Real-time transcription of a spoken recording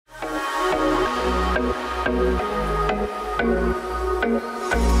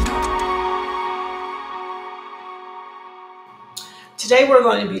Today we're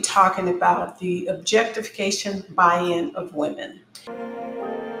going to be talking about the objectification buy-in of women.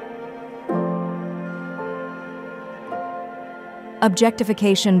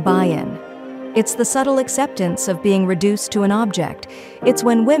 Objectification buy-in. It's the subtle acceptance of being reduced to an object. It's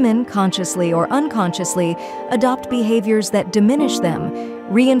when women, consciously or unconsciously, adopt behaviors that diminish them,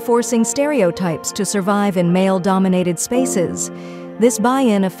 reinforcing stereotypes to survive in male-dominated spaces. This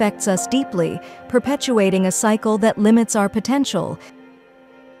buy-in affects us deeply, perpetuating a cycle that limits our potential.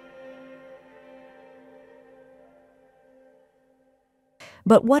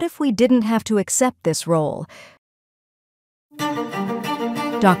 But what if we didn't have to accept this role?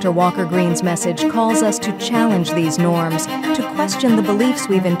 Dr. Walker Green's message calls us to challenge these norms, to question the beliefs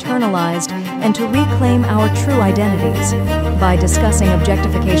we've internalized, and to reclaim our true identities. By discussing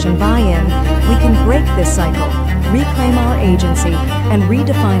objectification buy-in, we can break this cycle, reclaim our agency, and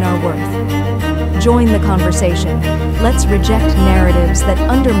redefine our worth. Join the conversation. Let's reject narratives that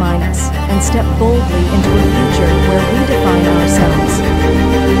undermine us and step boldly into a future where we define ourselves.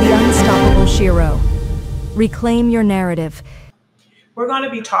 The Unstoppable Shiro. Reclaim your narrative. We're going to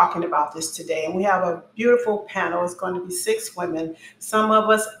be talking about this today, and we have a beautiful panel. It's going to be 6 women, some of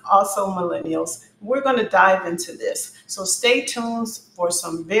us also millennials. We're going to dive into this. So stay tuned for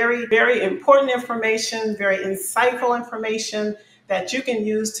some very, very important information, very insightful information that you can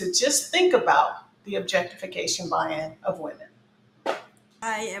use to just think about the objectification buy-in of women.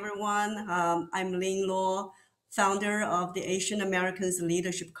 Hi, everyone. I'm Lynn Law, founder of the Asian Americans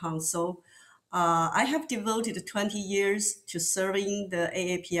Leadership Council. I have devoted 20 years to serving the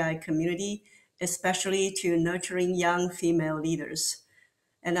AAPI community, especially to nurturing young female leaders.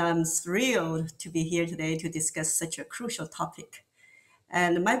 And I'm thrilled to be here today to discuss such a crucial topic.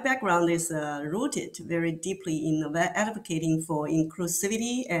 And my background is rooted very deeply in advocating for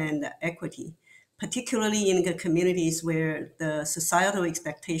inclusivity and equity, particularly in the communities where the societal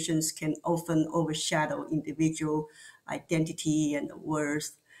expectations can often overshadow individual identity and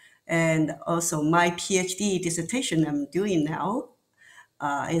worth. And also my PhD dissertation I'm doing now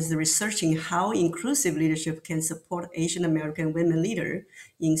is researching how inclusive leadership can support Asian American women leaders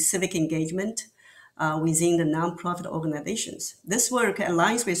in civic engagement within the nonprofit organizations. This work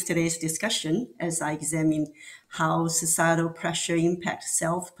aligns with today's discussion as I examine how societal pressure impacts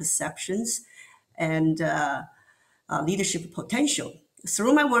self-perceptions and leadership potential.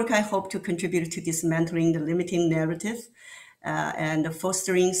 Through my work, I hope to contribute to dismantling the limiting narrative and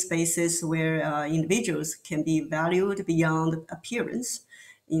fostering spaces where individuals can be valued beyond appearance,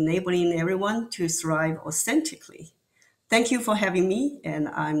 enabling everyone to thrive authentically. Thank you for having me, and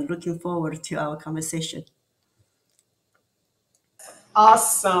I'm looking forward to our conversation.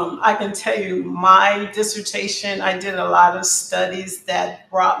 Awesome. I can tell you my dissertation, I did a lot of studies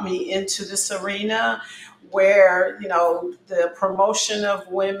that brought me into this arena where, the promotion of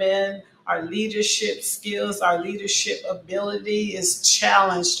women, our leadership skills, our leadership ability is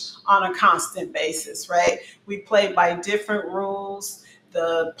challenged on a constant basis, right? We play by different rules.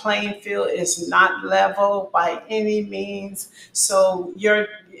 The playing field is not level by any means. So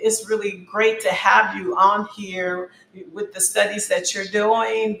it's really great to have you on here with the studies that you're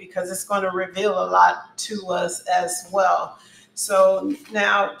doing, because it's going to reveal a lot to us as well. So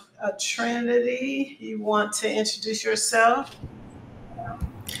now, Trinity, you want to introduce yourself?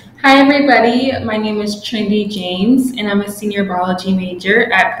 Hi, everybody. My name is Trinity James, and I'm a senior biology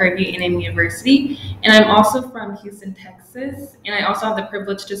major at Purdue A&M University. And I'm also from Houston, Texas. And I also have the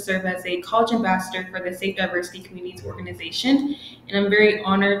privilege to serve as a college ambassador for the Safe Diversity Communities Organization. And I'm very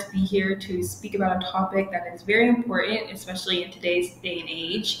honored to be here to speak about a topic that is very important, especially in today's day and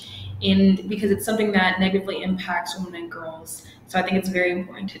age, and because it's something that negatively impacts women and girls. So I think it's very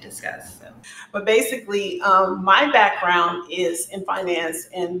important to discuss. But basically, my background is in finance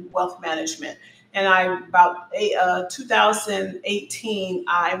and wealth management. And about 2018,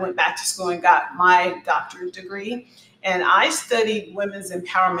 I went back to school and got my doctorate degree. And I studied women's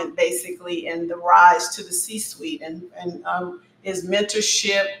empowerment, basically, and the rise to the C-suite. And is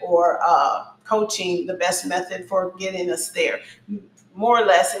mentorship or coaching the best method for getting us there? More or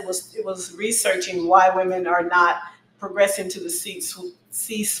less, it was researching why women are not progressing to the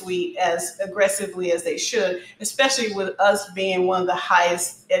C-suite as aggressively as they should, especially with us being one of the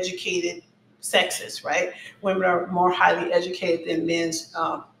highest educated sexes, right? Women are more highly educated than men's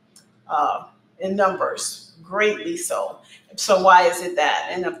in numbers, greatly so. So why is it that?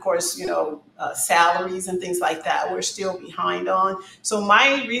 And of course, salaries and things like that, we're still behind on. So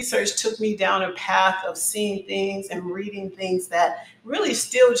my research took me down a path of seeing things and reading things that really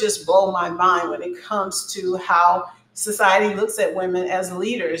still just blow my mind when it comes to how society looks at women as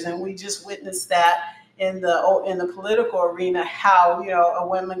leaders, and we just witnessed that in the political arena, how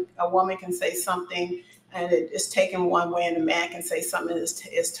a woman can say something and it is taken one way, and a man can say something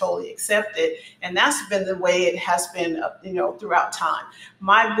is totally accepted, and that's been the way it has been throughout time.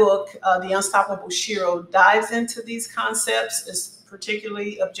 My book, The Unstoppable Shiro, dives into these concepts, is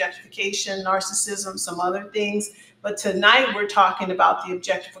particularly objectification, narcissism, some other things. But tonight we're talking about the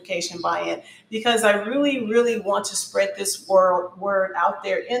objectification buy-in, because I really, really want to spread this word out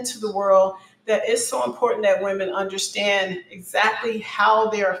there into the world, that it's so important that women understand exactly how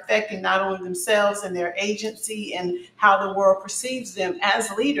they're affecting not only themselves and their agency and how the world perceives them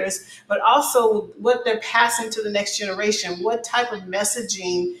as leaders, but also what they're passing to the next generation. What type of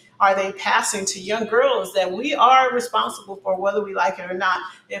messaging are they passing to young girls that we are responsible for, whether we like it or not?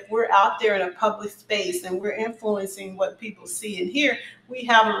 If we're out there in a public space and we're influencing what people see and hear, we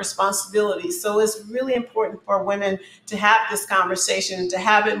have a responsibility. So it's really important for women to have this conversation, to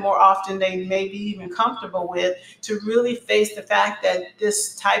have it more often than they may be even comfortable with, to really face the fact that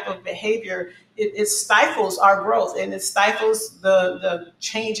this type of behavior, it stifles our growth, and it stifles the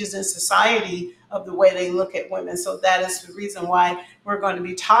changes in society of the way they look at women. So that is the reason why we're going to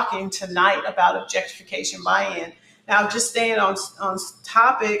be talking tonight about objectification buy-in. Now, just staying on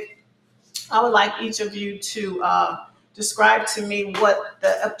topic, I would like each of you to describe to me what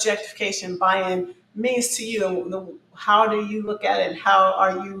the objectification buy-in means to you, and how do you look at it, and how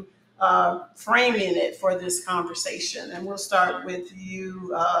are you framing it for this conversation? And we'll start with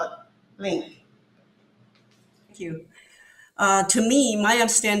you, Ling. Thank you. To me, my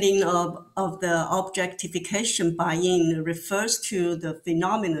understanding of the objectification buy-in refers to the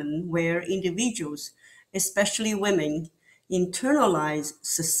phenomenon where individuals, especially women, internalize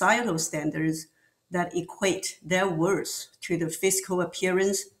societal standards that equate their worth to the physical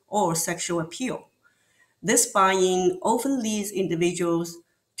appearance or sexual appeal. This buy-in often leads individuals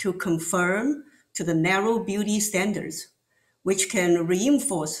to conform to the narrow beauty standards, which can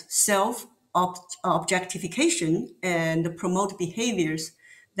reinforce self-objectification and promote behaviors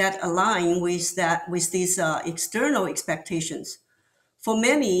that align with these external expectations. For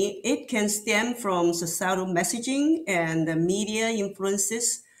many, it can stem from societal messaging and the media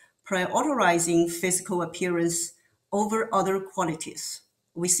influences prioritizing physical appearance over other qualities.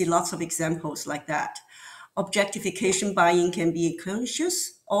 We see lots of examples like that. Objectification buy-in can be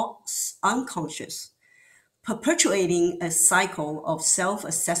conscious or unconscious, perpetuating a cycle of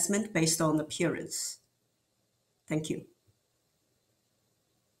self-assessment based on appearance. Thank you.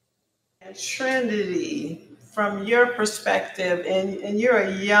 And Trinity, from your perspective, and you're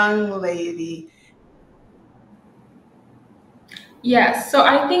a young lady. Yeah, so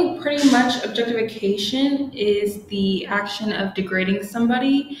I think pretty much objectification is the action of degrading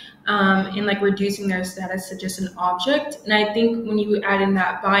somebody and like reducing their status to just an object. And I think when you add in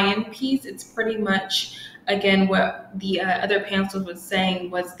that buy-in piece, it's pretty much, again, what the other panelists was saying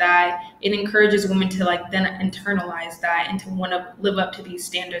was that it encourages women to like then internalize that and to want to live up to these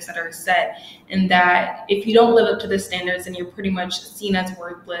standards that are set. And that if you don't live up to the standards, then you're pretty much seen as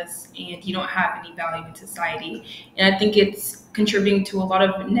worthless and you don't have any value in society. And I think it's contributing to a lot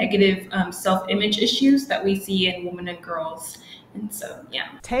of negative self-image issues that we see in women and girls. And so, yeah.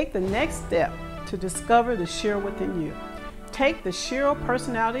 Take the next step to discover the Shiro within you. Take the Shiro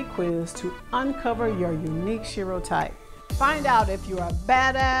personality quiz to uncover your unique Shiro type. Find out if you're a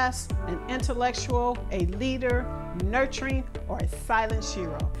badass, an intellectual, a leader, nurturing, or a silent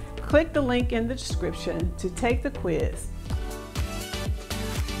Shiro. Click the link in the description to take the quiz.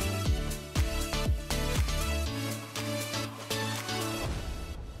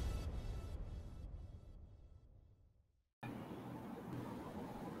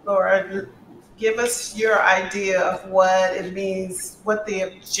 Laura, give us your idea of what it means, what the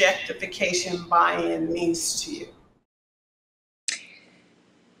objectification buy-in means to you.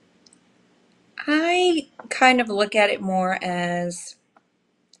 I kind of look at it more as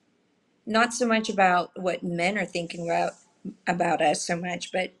not so much about what men are thinking about us so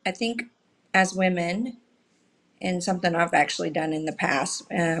much, but I think as women, and something I've actually done in the past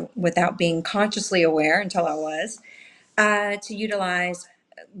without being consciously aware until I was, to utilize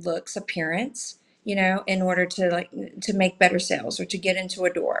looks, appearance, in order to make better sales or to get into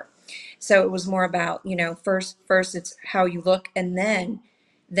a door. So it was more about, first it's how you look, and then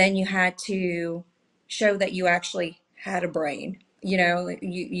you had to show that you actually had a brain.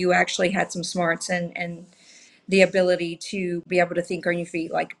 You actually had some smarts and the ability to be able to think on your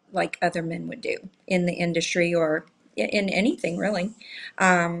feet like other men would do in the industry or in anything really.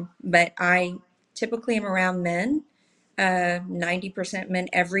 But I typically am around men, 90% men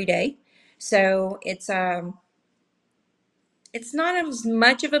every day. So it's it's not as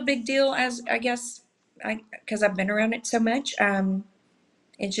much of a big deal as I guess because I've been around it so much.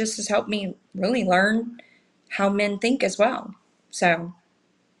 It just has helped me really learn how men think as well. So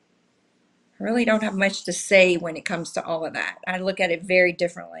I really don't have much to say when it comes to all of that. I look at it very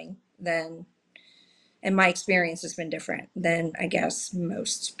differently than, and my experience has been different than I guess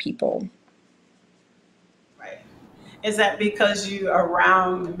most people. Right. Is that because you are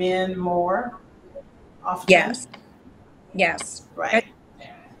around men more often? Yes, yes. I Right.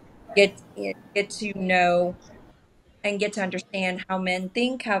 get to know and get to understand how men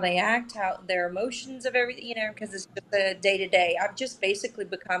think, how they act, how their emotions of everything, because it's just a day to day. I've just basically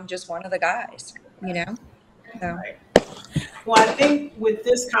become just one of the guys. So, Right. Well, I think with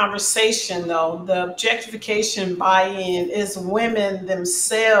this conversation, though, the objectification buy-in is women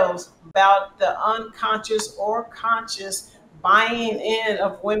themselves about the unconscious or conscious buying in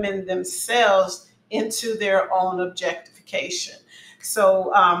of women themselves into their own objectification.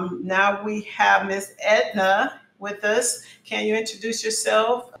 So now we have Miss Edna with us. Can you introduce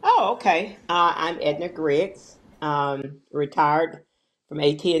yourself? Oh, okay. I'm Edna Griggs, retired from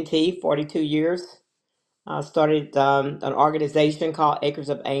AT&T, 42 years. Started an organization called Acres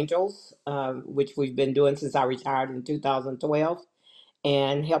of Angels, which we've been doing since I retired in 2012,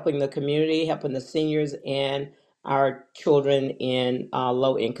 and helping the community, helping the seniors and our children in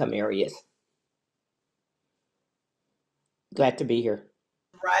low income areas. Glad to be here.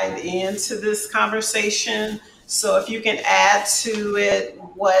 Right into this conversation. So if you can add to it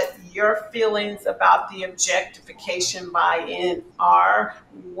what your feelings about the objectification buy-in are,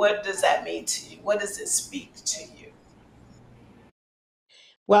 what does that mean to you? What does it speak to you?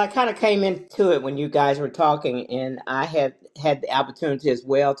 Well, I kind of came into it when you guys were talking, and I had the opportunity as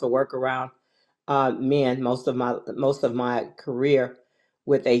well to work around men most of my career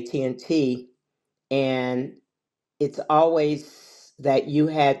with AT&T, and it's always that you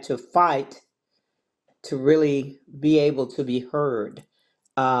had to fight to really be able to be heard.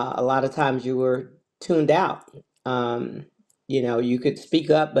 A lot of times you were tuned out. Um, you could speak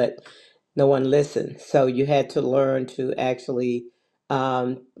up, but no one listened. So you had to learn to actually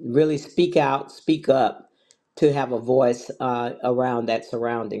really speak out, speak up, to have a voice around that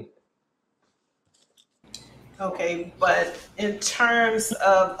surrounding. Okay, but in terms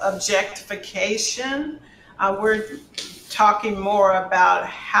of objectification, we're talking more about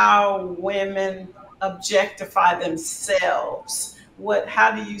how women objectify themselves.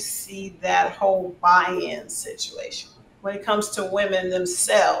 How do you see that whole buy-in situation when it comes to women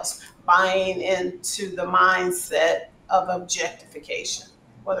themselves buying into the mindset of objectification,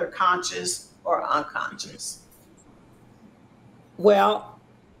 whether conscious or unconscious? Well,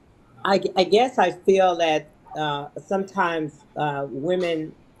 I guess I feel that sometimes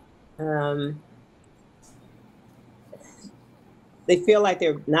women, um, they feel like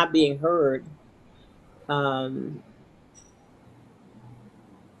they're not being heard, um,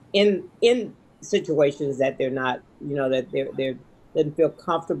 in situations that they're not, that they're doesn't feel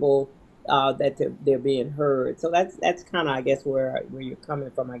comfortable, that they're being heard. So that's kind of, I guess, where you're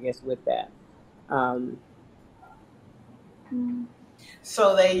coming from, I guess, with that. Um,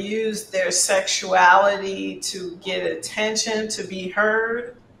 So they use their sexuality to get attention, to be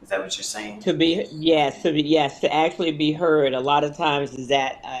heard. Is that what you're saying? to actually be heard. A lot of times is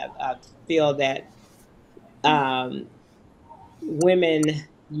that I feel that um, women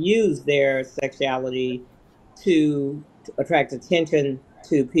use their sexuality to attract attention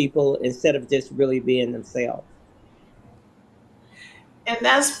to people instead of just really being themselves. And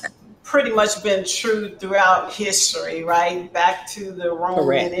that's pretty much been true throughout history, right? Back to the Roman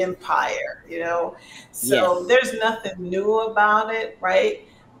Correct. Empire. So Yes. there's nothing new about it, right?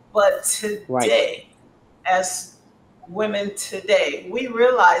 But Right. today, as women today, we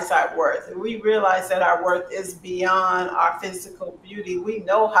realize our worth. We realize that our worth is beyond our physical beauty. We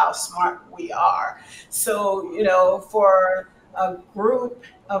know how smart we are. So, for a group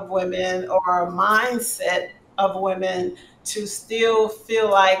of women or a mindset of women to still feel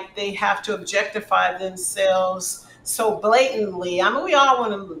like they have to objectify themselves so blatantly. I mean, we all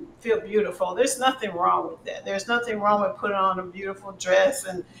want to feel beautiful. There's nothing wrong with that. There's nothing wrong with putting on a beautiful dress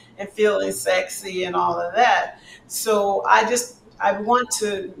and feeling sexy and all of that. So I want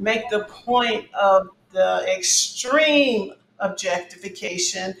to make the point of the extreme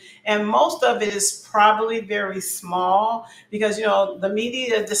objectification, and most of it is probably very small because the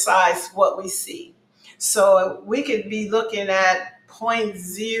media decides what we see. So we could be looking at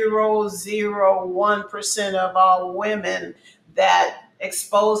 0.001% of all women that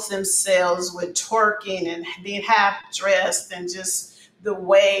expose themselves with twerking and being half dressed and just the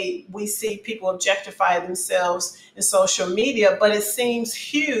way we see people objectify themselves in social media, but it seems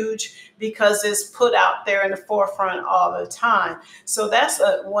huge because it's put out there in the forefront all the time. So that's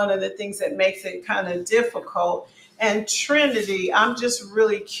one of the things that makes it kind of difficult. And Trinity, I'm just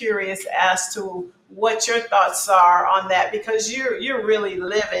really curious as to what your thoughts are on that, because you're really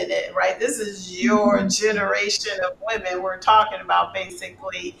living it, right? This is your generation of women we're talking about,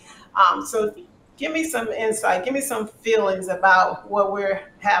 basically. So give me some insight, give me some feelings about what we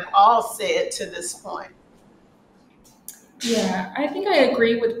have all said to this point. Yeah, I think I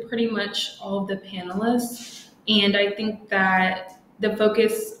agree with pretty much all of the panelists. And I think that the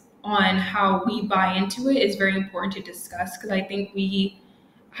focus on how we buy into it is very important to discuss because I think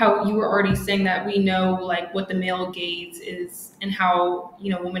how you were already saying that we know like what the male gaze is and how,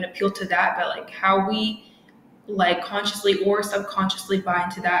 women appeal to that, but like how we like consciously or subconsciously buy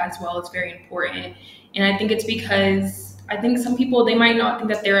into that as well is very important. And I think it's because I think some people they might not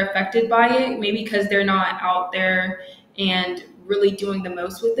think that they're affected by it, maybe because they're not out there and really doing the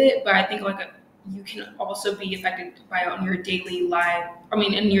most with it. But I think you can also be affected by it on your daily life. I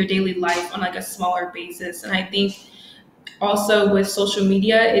mean, in your daily life on like a smaller basis. And I think also with social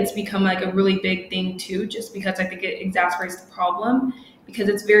media, it's become like a really big thing too, just because I think it exacerbates the problem because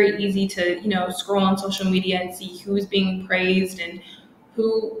it's very easy to, scroll on social media and see who's being praised and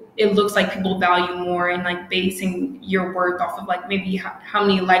who it looks like people value more and like basing your worth off of like maybe how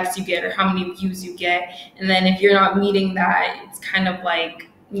many likes you get or how many views you get. And then if you're not meeting that, it's kind of like,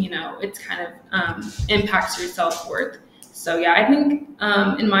 it's kind of impacts your self-worth. So yeah, I think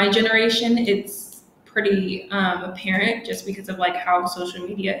in my generation, it's pretty apparent just because of like how social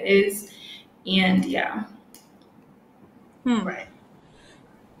media is. And yeah. Right.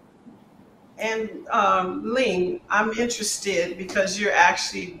 And Ling, I'm interested because you're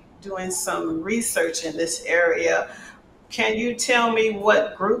actually doing some research in this area. Can you tell me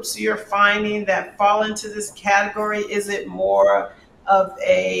what groups you're finding that fall into this category? Is it more of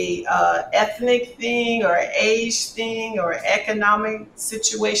a ethnic thing or age thing or economic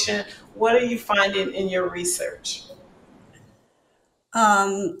situation? What are you finding in your research?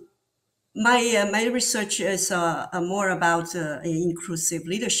 Um, my research is more about inclusive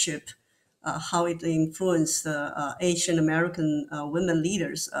leadership, how it influenced Asian American women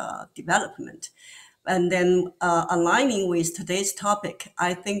leaders' development. And then aligning with today's topic,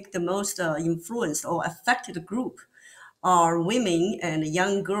 I think the most influenced or affected group are women and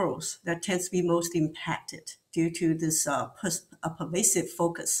young girls that tends to be most impacted due to this pervasive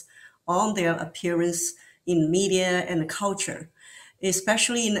focus on their appearance in media and culture.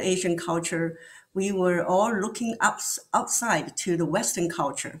 Especially in Asian culture, we were all looking outside to the Western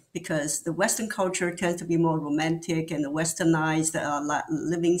culture because the Western culture tends to be more romantic and westernized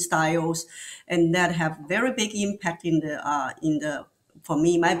living styles, and that have very big impact in the. For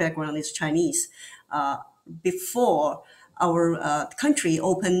me, my background is Chinese. Before our country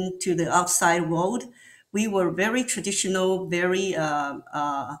opened to the outside world, we were very traditional, very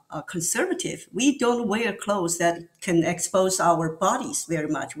conservative. We don't wear clothes that can expose our bodies very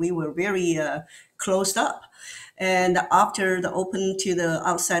much. We were very closed up. And after the open to the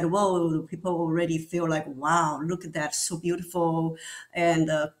outside world, people already feel like, wow, look at that, so beautiful. And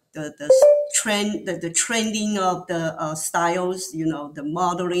the trending of the styles, the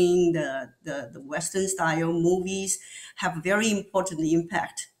modeling, the Western style movies have a very important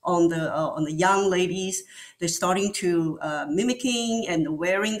impact on the young ladies. They're starting to mimicking and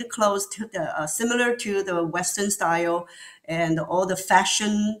wearing the clothes similar to the Western style, and all the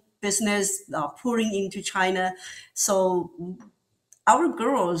fashion business pouring into China. So our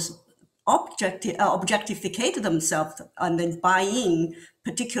girls objectificate themselves and then buy in,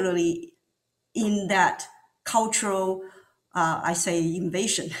 particularly in that cultural, I say,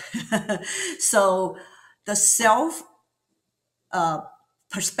 invasion. So the self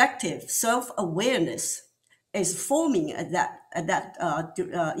perspective, self-awareness is forming in that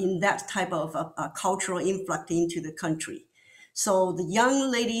type of cultural influx into the country. So the young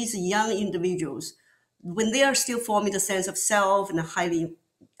ladies, young individuals, when they are still forming the sense of self and highly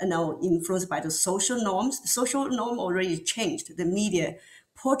influenced by the social norms, the social norm already changed. The media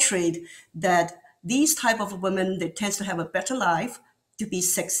portrayed that these type of women, they tend to have a better life, to be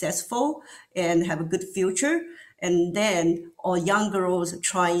successful and have a good future. And then all young girls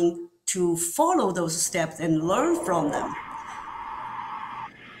trying to follow those steps and learn from them.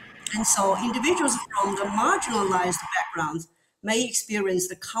 And so individuals from the marginalized backgrounds may experience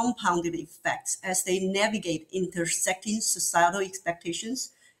the compounded effects as they navigate intersecting societal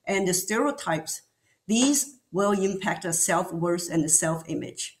expectations and the stereotypes. These will impact their self-worth and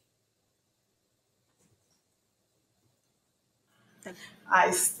self-image.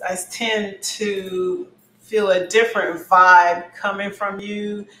 I tend to feel a different vibe coming from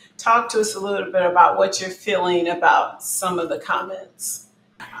you. Talk to us a little bit about what you're feeling about some of the comments.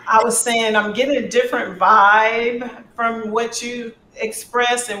 I was saying I'm getting a different vibe from what you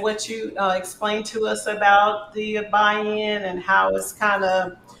expressed and what you explained to us about the buy-in and how it's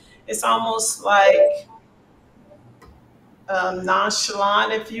almost like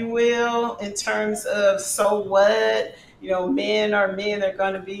nonchalant, if you will, in terms of so what, men are men, they're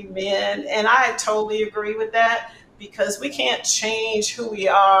going to be men. And I totally agree with that because we can't change who we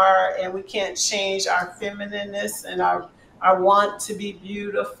are and we can't change our feminineness and our want to be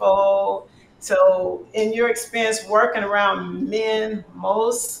beautiful. So, in your experience working around men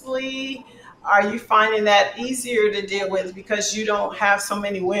mostly, are you finding that easier to deal with because you don't have so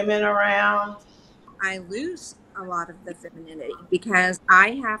many women around? I lose a lot of the femininity because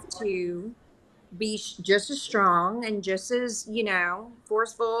I have to be just as strong and just as,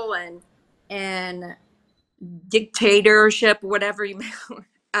 forceful and dictatorship, whatever you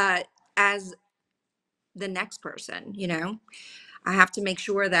uh, as the next person. I have to make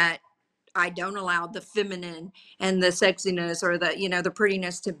sure that I don't allow the feminine and the sexiness or the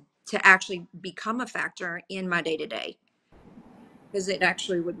prettiness to actually become a factor in my day to day, because it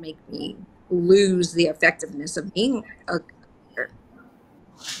actually would make me lose the effectiveness of being a leader.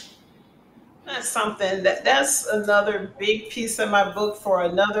 That's another big piece of my book for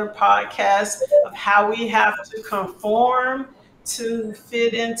another podcast of how we have to conform to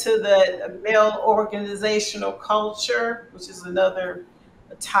fit into the male organizational culture, which is another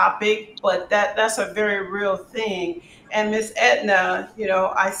topic, but that's a very real thing. And Miss Etna,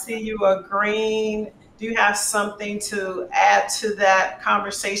 I see you agreeing. Do you have something to add to that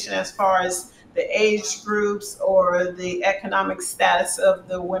conversation as far as the age groups or the economic status of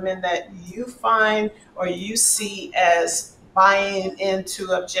the women that you find or you see as buying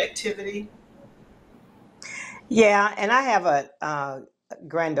into objectivity? Yeah, and I have a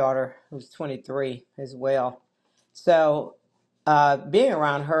granddaughter who's 23 as well. So being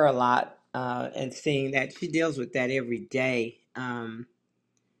around her a lot and seeing that she deals with that every day.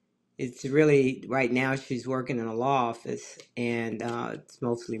 It's really right now she's working in a law office and it's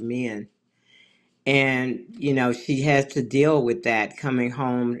mostly men. And, she has to deal with that coming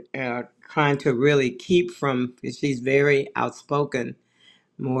home, trying to really keep from, 'cause she's very outspoken,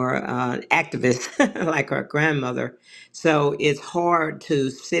 more activist like her grandmother. So it's hard to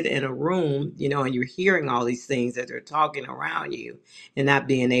sit in a room, and you're hearing all these things that they're talking around you and not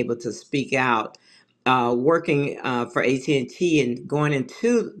being able to speak out. Working for AT&T and T and going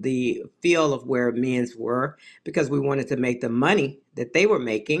into the field of where men's were because we wanted to make the money that they were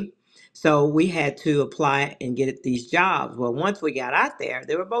making. So we had to apply and get these jobs. Well, once we got out there,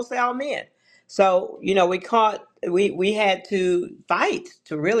 they were mostly all men. So, we had to fight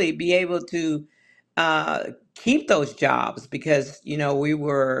to really be able to uh, keep those jobs because, it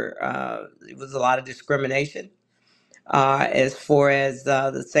was a lot of discrimination as far as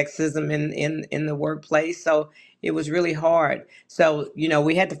the sexism in the workplace. So it was really hard. So,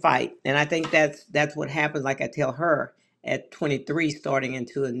 we had to fight. And I think that's what happens. Like I tell her at 23, starting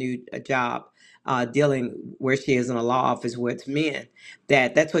into a job, dealing where she is in a law office with men,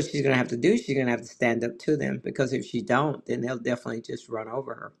 that's what she's going to have to do. She's going to have to stand up to them because if she don't, then they'll definitely just run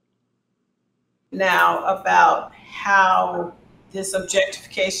over her. Now about how this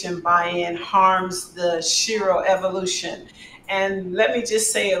objectification buy-in harms the Shiro evolution. And let me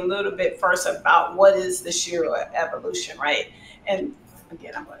just say a little bit first about what is the Shiro evolution, right? And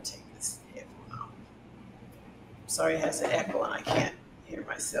again, I'm going to take this headphone off. Sorry, it has an echo and I can't hear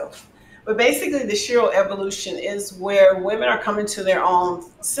myself. But basically, the Shiro evolution is where women are coming to their own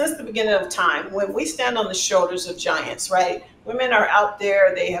since the beginning of time. When we stand on the shoulders of giants, right? Women are out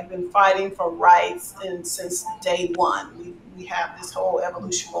there. They have been fighting for rights, and since day one, we have this whole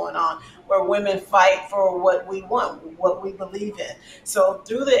evolution going on where women fight for what we want, what we believe in. So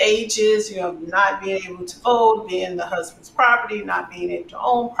through the ages, not being able to vote, being the husband's property, not being able to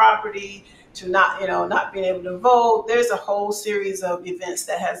own property, to not being able to vote. There's a whole series of events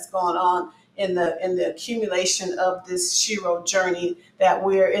that has gone on in the accumulation of this Shiro journey that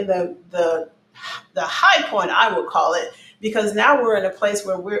we're in the high point, I would call it, because now we're in a place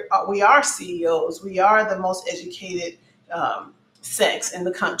where we are CEOs. We are the most educated sex in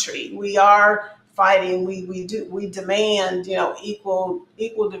the country. We are fighting. We demand equal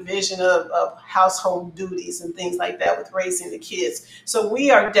division of household duties and things like that with raising the kids. So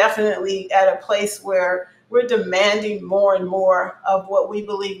we are definitely at a place where we're demanding more and more of what we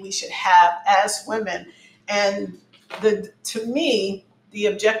believe we should have as women. And to me, the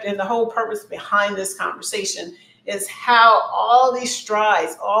objective and the whole purpose behind this conversation is how all these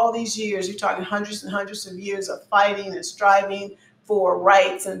strides, all these years, you're talking hundreds and hundreds of years of fighting and striving for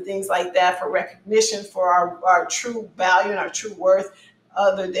rights and things like that, for recognition for our true value and our true worth,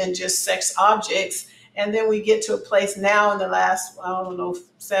 other than just sex objects. And then we get to a place now in the last, I don't know,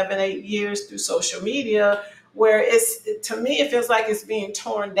 7, 8 years through social media, where to me, it feels like it's being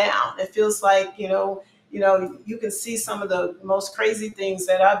torn down. It feels like, you can see some of the most crazy things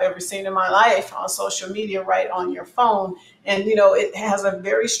that I've ever seen in my life on social media right on your phone. And, it has a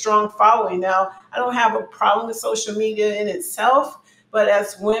very strong following. Now, I don't have a problem with social media in itself, but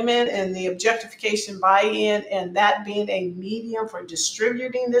as women and the objectification buy-in and that being a medium for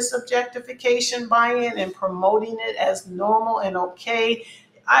distributing this objectification buy-in and promoting it as normal and okay,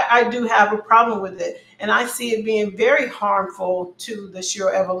 I do have a problem with it. And I see it being very harmful to the Shiro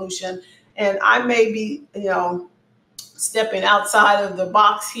evolution. And I may be, stepping outside of the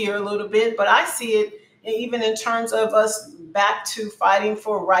box here a little bit, but I see it even in terms of us back to fighting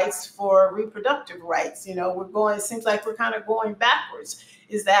for rights, for reproductive rights. It seems like we're kind of going backwards.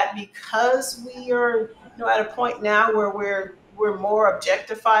 Is that because we are, at a point now where we're more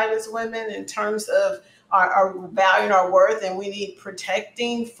objectified as women in terms of our value and our worth, and we need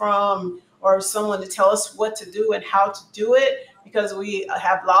protecting from, or someone to tell us what to do and how to do it, because we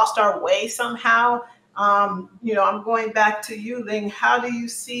have lost our way somehow? I'm going back to you, Ling. How do you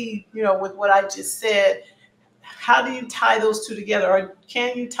see, with what I just said, how do you tie those two together? Or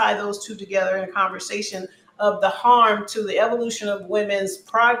can you tie those two together in a conversation of the harm to the evolution of women's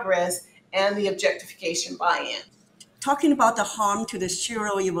progress and the objectification buy-in? Talking about the harm to the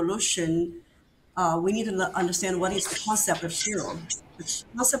Shiro evolution, we need to understand what is the concept of Shiro. The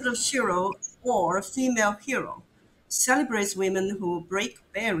concept of Shiro, or female hero, celebrates women who break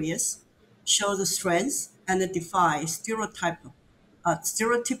barriers, show the strength, and defy stereotypical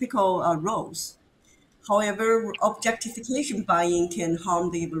roles. However, objectification buy-in can harm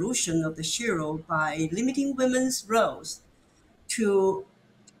the evolution of the Shiro by limiting women's roles to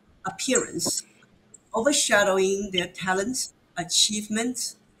appearance, overshadowing their talents,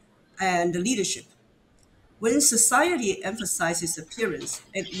 achievements, and leadership. When society emphasizes appearance,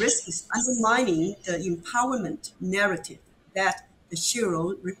 it risks undermining the empowerment narrative that the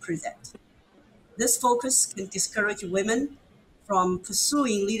Shiro represent. This focus can discourage women from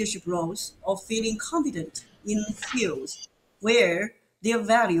pursuing leadership roles or feeling confident in fields where their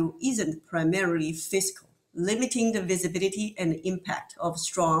value isn't primarily physical, limiting the visibility and impact of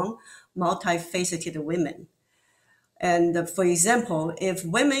strong, multifaceted women. And for example, if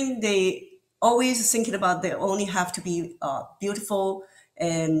women, they always thinking about they only have to be beautiful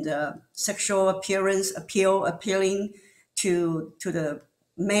and sexual appealing to the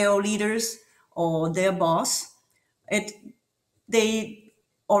male leaders or their boss, they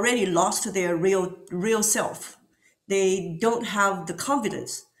already lost their real self. They don't have the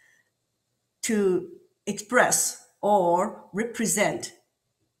confidence to express or represent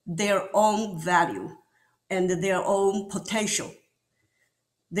their own value and their own potential.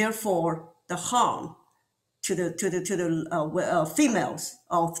 Therefore, the harm to the females,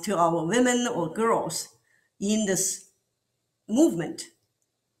 or to our women or girls in this movement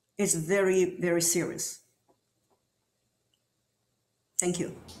is very, very serious. Thank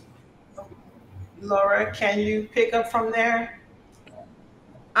you. Laura, can you pick up from there?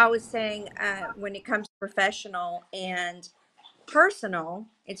 I was saying, when it comes to professional and personal,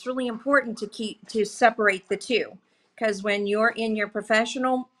 it's really important to separate the two, because when you're in your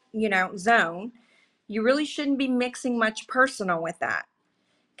professional, zone, you really shouldn't be mixing much personal with that,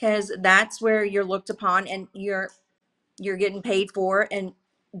 because that's where you're looked upon and you're getting paid for, and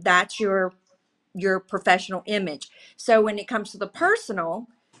that's your professional image. So when it comes to the personal,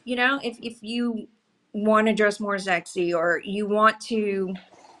 if you want to dress more sexy, or you want to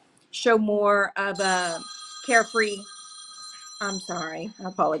show more of a carefree, I'm sorry, I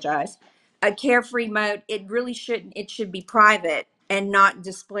apologize, a carefree mode, it should be private and not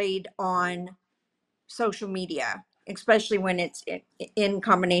displayed on social media, especially when it's in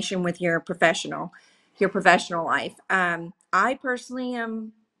combination with your professional life. I personally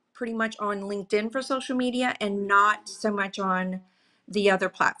am pretty much on LinkedIn for social media and not so much on the other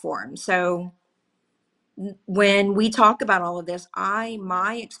platforms. So when we talk about all of this,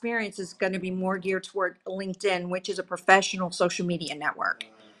 my experience is going to be more geared toward LinkedIn, which is a professional social media network.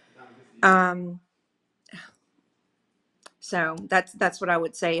 So that's what I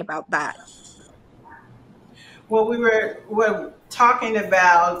would say about that. What we're talking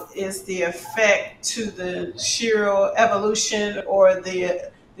about is the effect to the Shiro evolution, or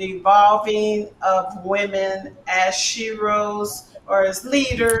the evolving of women as Shiros, or as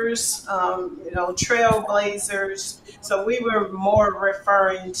leaders, trailblazers. So we were more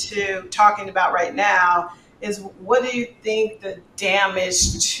referring to talking about right now is what do you think the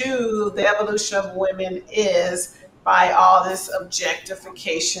damage to the evolution of women is by all this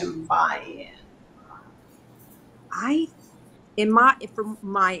objectification buy-in? I from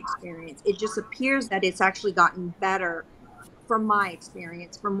my experience, it just appears that it's actually gotten better from my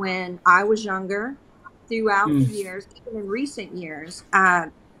experience from when I was younger throughout the Mm. years, even in recent years.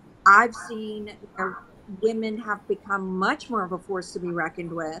 I've seen women have become much more of a force to be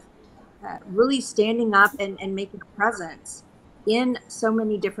reckoned with, really standing up and making a presence in so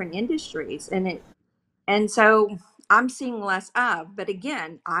many different industries. And so I'm seeing less of, but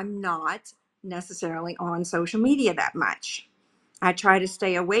again, I'm not necessarily on social media that much. I try to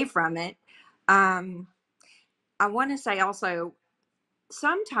stay away from it. Um, I want to say also,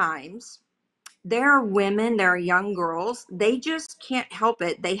 sometimes there are women, there are young girls, they just can't help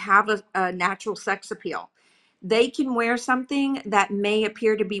it. They have a natural sex appeal. They can wear something that may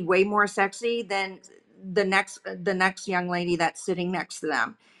appear to be way more sexy than the next young lady that's sitting next to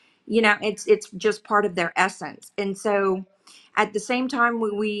them. It's just part of their essence. And so at the same time,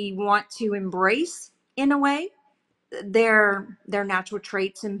 we want to embrace, in a way, their natural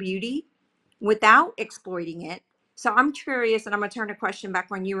traits and beauty without exploiting it. So I'm curious, and I'm gonna turn the question back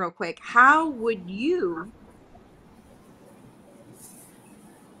on you real quick. How would you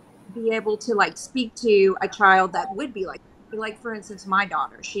be able to like speak to a child that would be like for instance, my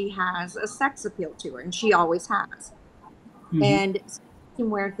daughter, she has a sex appeal to her and she always has. Mhm. And she can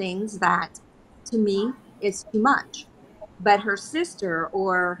wear things that to me is too much. But her sister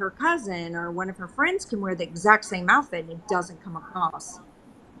or her cousin or one of her friends can wear the exact same outfit and it doesn't come across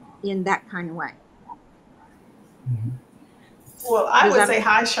in that kind of way. Mhm. Well, I Does would that say make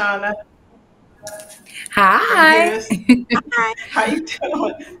hi, Shauna. And Hi. here's how you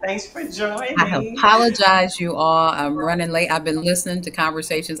doing? Thanks for I joining. apologize, you all. I'm running late. I've been listening to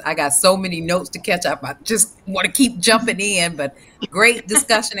conversations. I got so many notes to catch up. I just want to keep jumping in, but great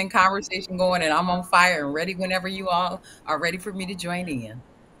discussion and conversation going, and I'm on fire and ready whenever you all are ready for me to join in.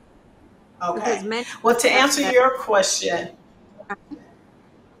 because Okay. many Well, to have answer said, your question,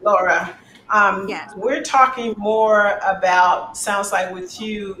 Laura, yes, we're talking more about, sounds like with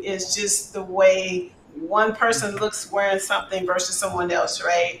you, is just the way one person looks wearing something versus someone else,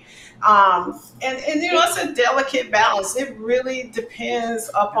 right? And it's a delicate balance. It really depends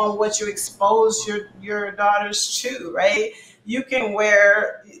upon what you expose your daughters to, right? You can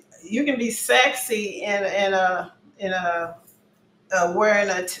wear, you can be sexy in a wearing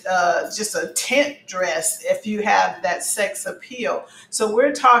just a tent dress if you have that sex appeal. So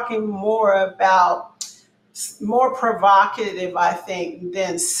we're talking more about more provocative, I think,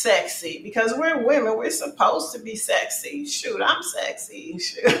 than sexy because we're women. We're supposed to be sexy. Shoot, I'm sexy.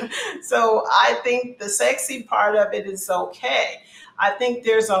 Shoot. So I think the sexy part of it is okay. I think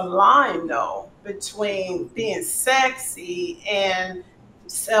there's a line though between being sexy and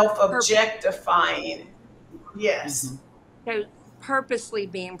self purpose. objectifying. Yes. Mhm. So purposely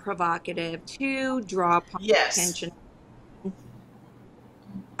being provocative to draw Yes. attention,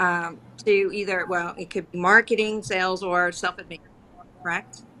 to either, well, it could be marketing, sales, or self-advancement,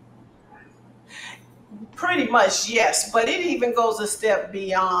 correct? Pretty much, yes, but it even goes a step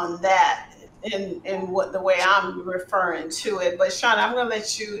beyond that in what the way I'm referring to it. But Sean, I'm gonna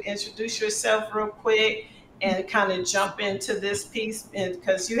let you introduce yourself real quick and kind of jump into this piece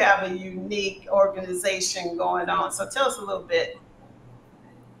because you have a unique organization going on. So tell us a little bit.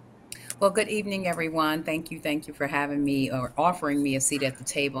 Well, good evening, everyone. Thank you for having me or offering me a seat at the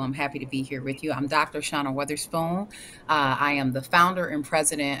table. I'm happy to be here with you. I'm Dr. Shauna Weatherspoon. I am the founder and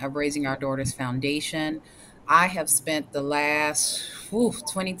president of Raising Our Daughters Foundation. I have spent the last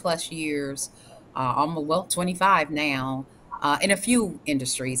 20 plus years, almost, well, 25 now, in a few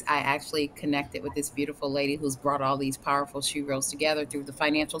industries. I actually connected with this beautiful lady who's brought all these powerful she rolls together through the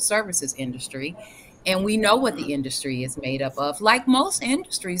financial services industry. And we know what the industry is made up of, like most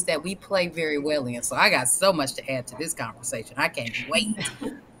industries that we play very well in. So I got so much to add to this conversation. I can't wait.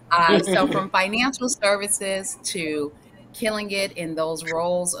 So from financial services to killing it in those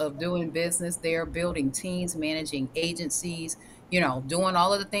roles of doing business there, building teams, managing agencies, doing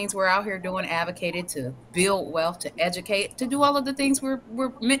all of the things we're out here doing, advocated to build wealth, to educate, to do all of the things we're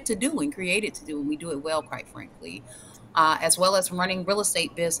meant to do and created to do, and we do it well, quite frankly. As well as running real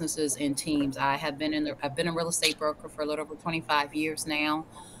estate businesses and teams. I've been a real estate broker for a little over 25 years now.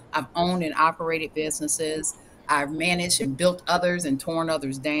 I've owned and operated businesses. I've managed and built others and torn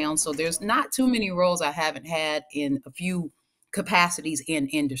others down. So there's not too many roles I haven't had in a few capacities in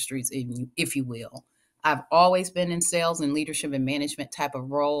industries, if you will. I've always been in sales and leadership and management type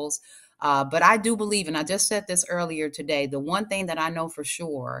of roles. But I do believe, and I just said this earlier today, the one thing that I know for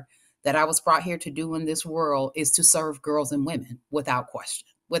sure that I was brought here to do in this world is to serve girls and women without question,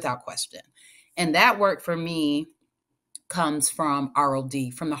 without question. And that work for me comes from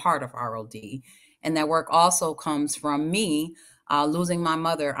ROD, from the heart of ROD. And that work also comes from me losing my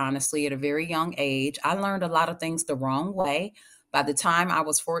mother, honestly, at a very young age. I learned a lot of things the wrong way. By the time I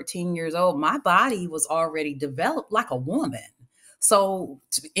was 14 years old, my body was already developed like a woman. So,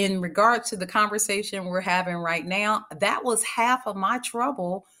 in regard to the conversation we're having right now, that was half of my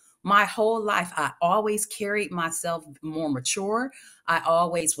trouble my whole life. I always carried myself more mature. I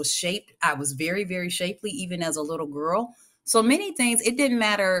always was shaped. I was very, very shapely, even as a little girl. So many things, it didn't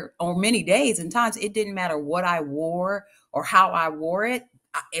matter, or many days and times, it didn't matter what I wore or how I wore it.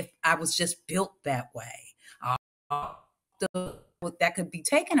 If I was just built that way, uh, that could be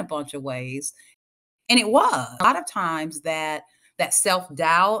taken a bunch of ways. And it was a lot of times that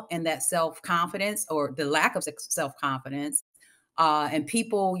self-doubt and that self-confidence, or the lack of self-confidence, and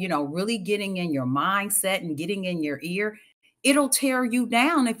people, really getting in your mindset and getting in your ear, it'll tear you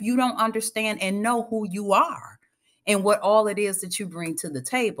down if you don't understand and know who you are and what all it is that you bring to the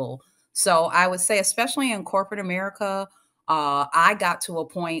table. So I would say, especially in corporate America, I got to a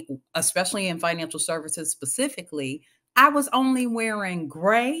point, especially in financial services specifically, I was only wearing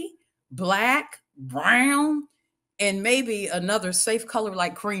gray, black, brown, and maybe another safe color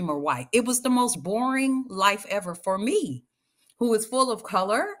like cream or white. It was the most boring life ever for me, who is full of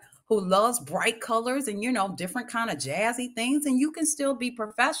color, who loves bright colors and, different kind of jazzy things. And you can still be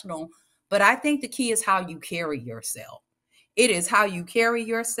professional. But I think the key is how you carry yourself. It is how you carry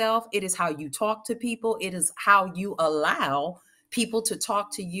yourself. It is how you talk to people. It is how you allow people to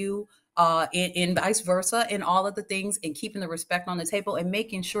talk to you, and vice versa, and all of the things, and keeping the respect on the table and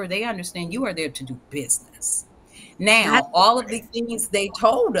making sure they understand you are there to do business. Now, all of the things they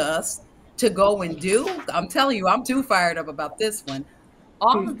told us to go and do, I'm telling you, I'm too fired up about this one.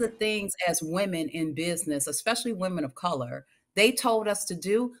 All of the things as women in business, especially women of color, they told us to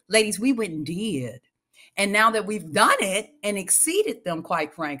do, ladies, we went and did. And now that we've done it and exceeded them,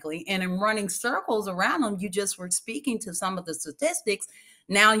 quite frankly, and in running circles around them, you just were speaking to some of the statistics.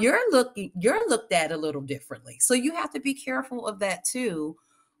 Now you're looked at a little differently. So you have to be careful of that too.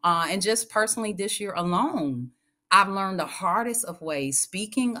 And just personally this year alone, I've learned the hardest of ways.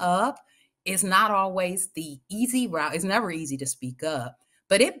 Speaking up is not always the easy route. It's never easy to speak up,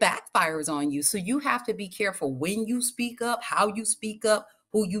 but it backfires on you. So you have to be careful when you speak up, how you speak up,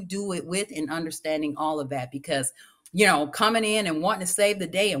 who you do it with, and understanding all of that. Because, coming in and wanting to save the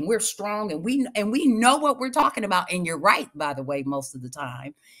day, and we're strong, and we know what we're talking about. And you're right, by the way, most of the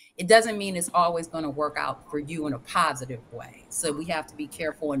time. It doesn't mean it's always going to work out for you in a positive way. So we have to be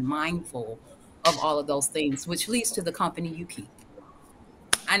careful and mindful of all of those things, which leads to the company you keep.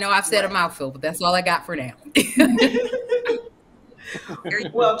 I know I've said a mouthful, but that's all I got for now.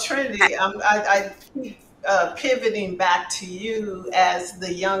 Well, Trinity, I keep pivoting back to you as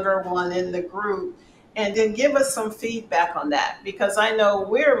the younger one in the group, and then give us some feedback on that, because I know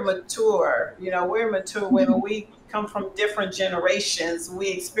we're mature. We're mature women. We come from different generations. We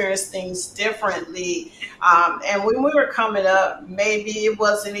experience things differently. And when we were coming up, maybe it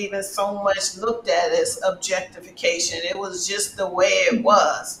wasn't even so much looked at as objectification. It was just the way it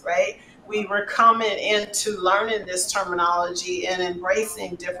was, right? We were coming into learning this terminology and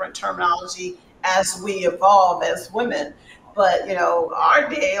embracing different terminology as we evolve as women. But our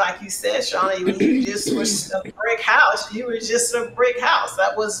day, like you said, Shauna, you just was a brick house. You were just a brick house.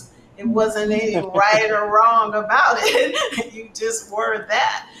 It wasn't anything right or wrong about it. You just were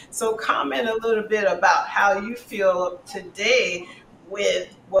that. So comment a little bit about how you feel today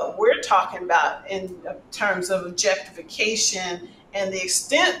with what we're talking about in terms of objectification and the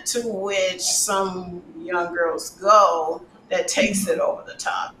extent to which some young girls go that takes it over the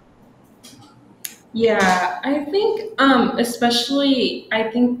top. Yeah, I think I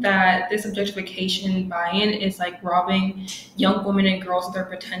think that this objectification buy-in is like robbing young women and girls of their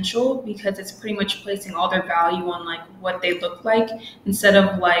potential, because it's pretty much placing all their value on like what they look like instead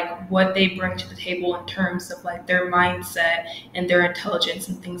of like what they bring to the table in terms of like their mindset and their intelligence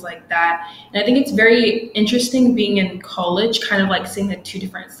and things like that. And I think it's very interesting being in college, kind of like seeing the two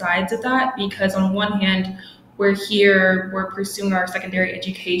different sides of that, because on one hand, we're pursuing our secondary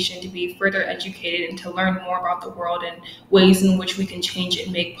education to be further educated and to learn more about the world and ways in which we can change it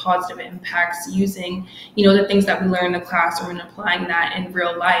and make positive impacts using, the things that we learn in the classroom and applying that in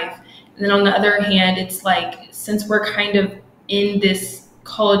real life. And then on the other hand, it's like, since we're kind of in this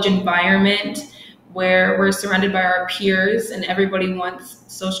college environment, where we're surrounded by our peers and everybody wants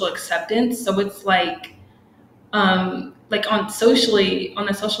social acceptance. So it's like on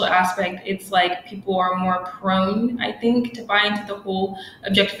the social aspect, it's like people are more prone, I think, to buy into the whole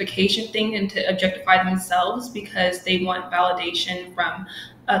objectification thing and to objectify themselves because they want validation from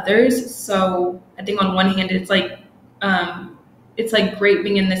others. So I think on one hand, it's like great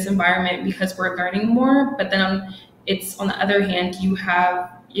being in this environment because we're learning more, but then it's on the other hand, you're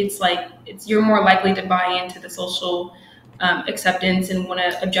more likely to buy into the social acceptance and want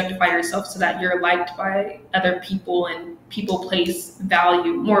to objectify yourself so that you're liked by other people and people place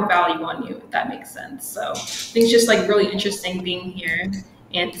more value on you, if that makes sense. So I think it's just like really interesting being here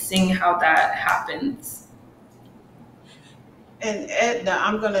and seeing how that happens. And Edna,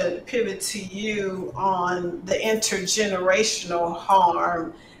 I'm going to pivot to you on the intergenerational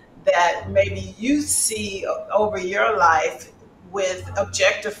harm that maybe you see over your life with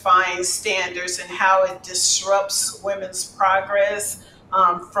objectifying standards and how it disrupts women's progress,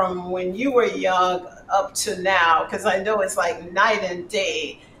 from when you were young up to now. Because I know it's like night and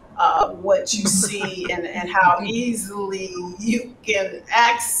day, what you see, and how easily you can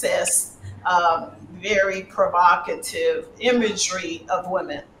access very provocative imagery of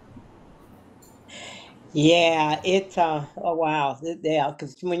women. Yeah, it's oh wow, yeah.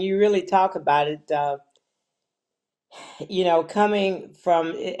 Because when you really talk about it, coming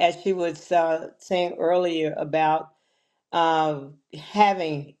from, as she was saying earlier about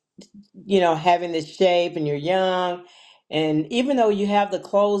having having this shape and you're young, and even though you have the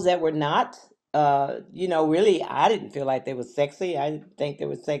clothes that were not really, I didn't feel like they were sexy. I didn't think they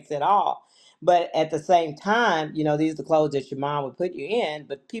were sexy at all. But at the same time, these are the clothes that your mom would put you in,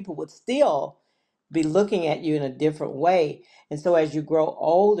 but people would still be looking at you in a different way. And so as you grow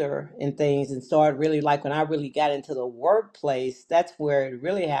older and things and start really, like when I really got into the workplace, that's where it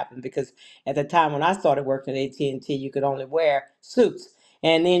really happened, because at the time when I started working at AT&T, you could only wear suits,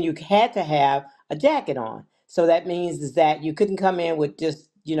 and then you had to have a jacket on. So that means is that you couldn't come in with just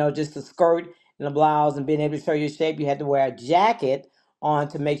a skirt and a blouse and being able to show your shape. You had to wear a jacket on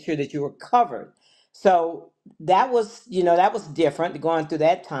to make sure that you were covered. So that was different going through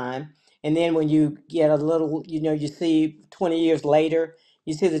that time. And then when you get a little, you see 20 years later,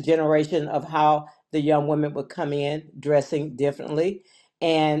 you see the generation of how the young women would come in dressing differently.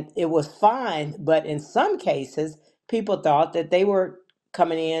 And it was fine. But in some cases, people thought that they were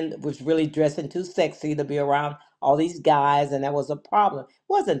coming in, was really dressing too sexy to be around all these guys. And that was a problem. It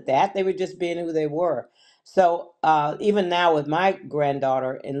wasn't that. They were just being who they were. So even now with my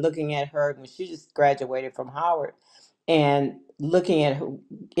granddaughter and looking at her when she just graduated from Howard, and looking at her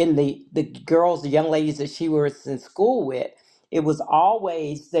in the girls, the young ladies that she was in school with, it was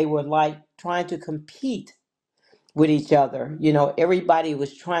always they were like trying to compete with each other. Everybody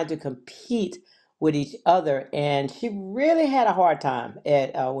was trying to compete with each other, and she really had a hard time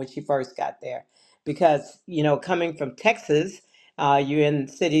at when she first got there, because coming from Texas, you're in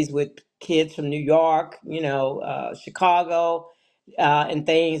cities with kids from New York, Chicago, and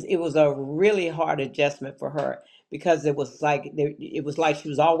things. It was a really hard adjustment for her, because it was like she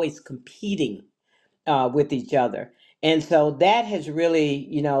was always competing with each other. And so that has really,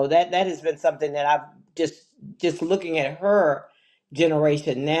 that has been something that I've just looking at her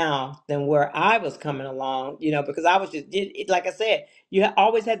generation now than where I was coming along, because I was like I said,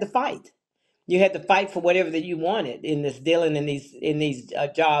 always had to fight. You had to fight for whatever that you wanted in this dealing in these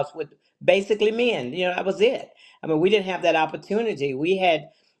jobs with basically men. That was it. I mean, we didn't have that opportunity. We had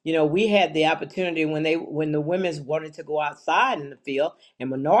the opportunity when the women's wanted to go outside in the field, and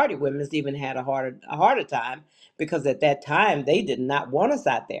minority women's even had a harder time, because at that time they did not want us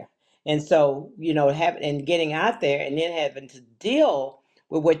out there. And so, having and getting out there and then having to deal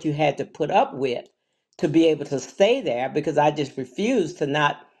with what you had to put up with to be able to stay there, because I just refused to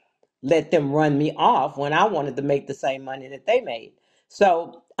not let them run me off when I wanted to make the same money that they made.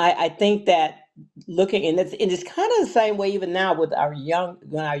 So I think that looking, and it's kind of the same way even now with our young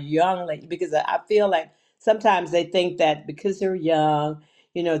lady, because I feel like sometimes they think that because they're young,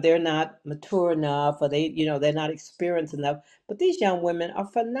 they're not mature enough, or they're not experienced enough. But these young women are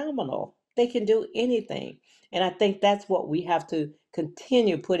phenomenal. They can do anything. And I think that's what we have to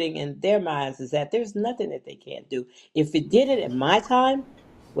continue putting in their minds, is that there's nothing that they can't do. If it did it in my time,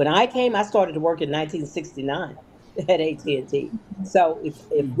 when I started to work in 1969 at AT&T. So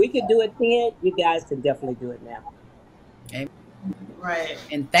if we could do it then, you guys can definitely do it now. Right.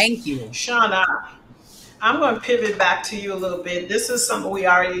 And thank you. Shauna, I'm going to pivot back to you a little bit. This is something we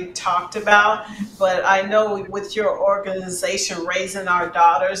already talked about, but I know with your organization, Raising Our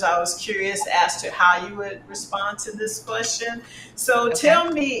Daughters, I was curious as to how you would respond to this question. So Okay.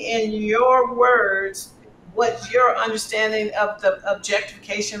 tell me in your words what your understanding of the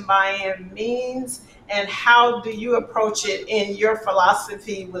objectification buy-in means, and how do you approach it in your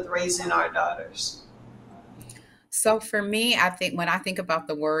philosophy with Raising Our Daughters? So for me, I think when I think about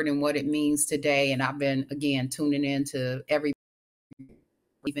the word and what it means today, and I've been again tuning into every,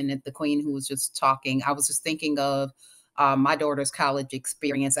 even at the Queen who was just talking, I was just thinking of my daughter's college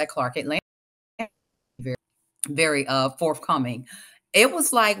experience at Clark Atlanta, very, very forthcoming. It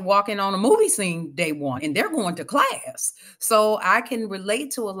was like walking on a movie scene day one, and they're going to class. So I can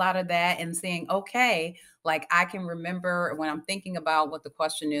relate to a lot of that and saying, okay, like I can remember when I'm thinking about what the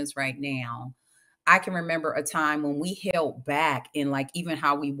question is right now. I can remember a time when we held back in like even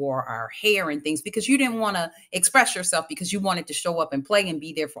how we wore our hair and things because you didn't want to express yourself because you wanted to show up and play and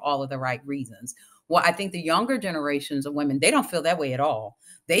be there for all of the right reasons. Well, I think the younger generations of women, they don't feel that way at all.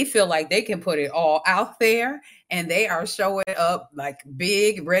 They feel like they can put it all out there and they are showing up like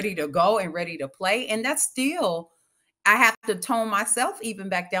big, ready to go and ready to play. And that's still, I have to tone myself even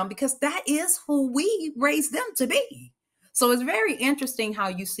back down because that is who we raised them to be. So it's very interesting how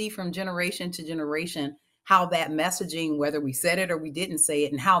you see from generation to generation how that messaging, whether we said it or we didn't say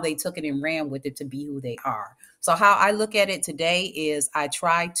it, and how they took it and ran with it to be who they are. So how I look at it today is I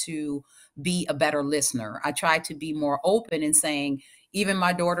try to be a better listener. I try to be more open in saying, even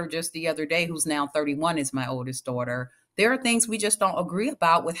my daughter just the other day, who's now 31, is my oldest daughter. There are things we just don't agree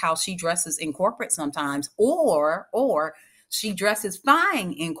about with how she dresses in corporate sometimes, or she dresses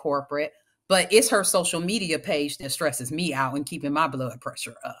fine in corporate, but it's her social media page that stresses me out and keeping my blood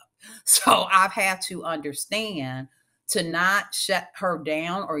pressure up. So I've had to understand to not shut her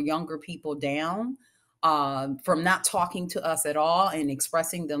down or younger people down from not talking to us at all and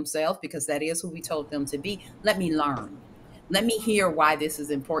expressing themselves because that is who we told them to be. Let me learn. Let me hear why this is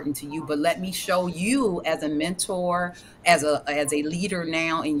important to you, but let me show you as a mentor, as a leader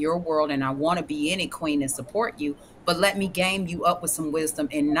now in your world, and I want to be in it, Queen, and support you. But let me game you up with some wisdom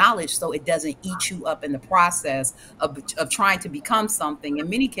and knowledge so it doesn't eat you up in the process of trying to become something, in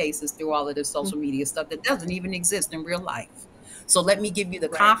many cases, through all of this social media stuff that doesn't even exist in real life. So let me give you the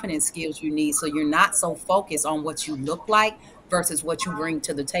Right. confidence skills you need so you're not so focused on what you look like versus what you bring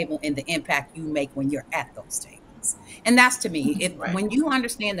to the table and the impact you make when you're at those tables. And that's to me, if Right. when you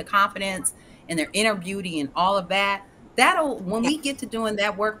understand the confidence and their inner beauty and all of that, that'll when we get to doing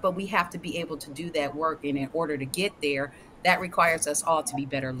that work, but we have to be able to do that work. And in order to get there, that requires us all to be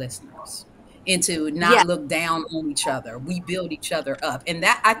better listeners and to Yeah. not look down on each other. We build each other up. And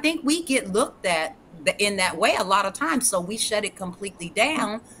that I think we get looked at in that way a lot of times. So we shut it completely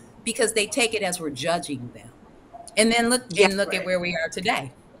down because they take it as we're judging them. And then Yeah. look at Right. where we are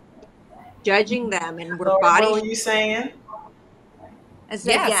today. Judging them, and we're Lori, what body. were you saying? I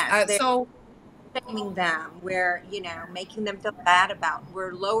said Yes. yes. They're So shaming them. We're making them feel bad about.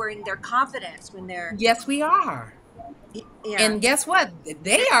 We're lowering their confidence when they're yes, we are. yeah. And guess what?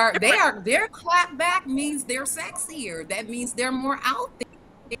 They're different. Their clap back means they're sexier. That means they're more out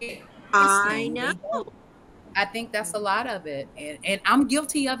there. I Interesting. know. They don't. I think that's a lot of it. And I'm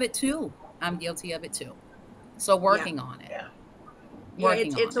guilty of it too. I'm guilty of it too. So Yeah. working on it. Yeah. Yeah.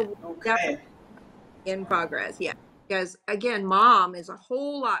 Working It's on a it. definitely Okay. in progress. Yeah. Because again, mom is a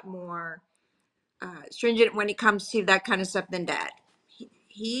whole lot more stringent when it comes to that kind of stuff than dad.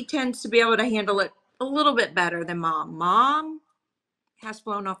 He tends to be able to handle it a little bit better than mom. Mom has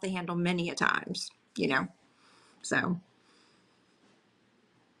flown off the handle many a times. So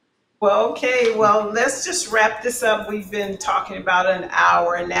Well, okay. Well, let's just wrap this up. We've been talking about an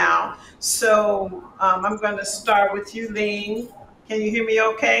hour now. So I'm going to start with you, Lean. Can you hear me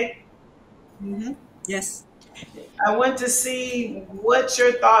okay? Hmm. Yes. I want to see what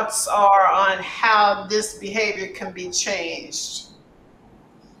your thoughts are on how this behavior can be changed.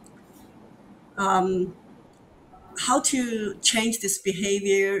 Um, how to change this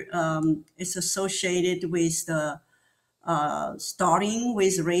behavior is associated with the starting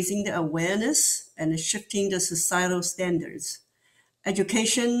with raising the awareness and shifting the societal standards.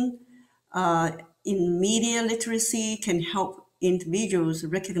 Education in media literacy can help individuals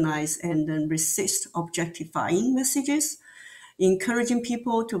recognize and then resist objectifying messages. Encouraging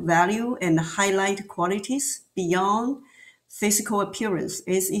people to value and highlight qualities beyond physical appearance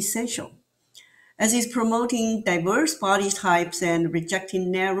is essential, as is promoting diverse body types and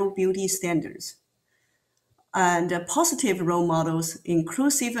rejecting narrow beauty standards. And positive role models,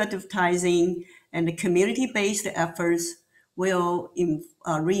 inclusive advertising, and community based efforts will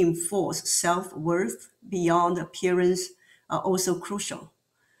reinforce self-worth beyond appearance are also crucial.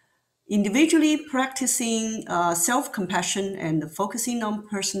 Individually practicing self-compassion and focusing on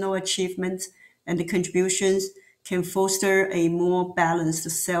personal achievements and contributions can foster a more balanced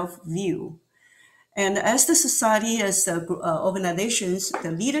self-view. And as the society, as organizations,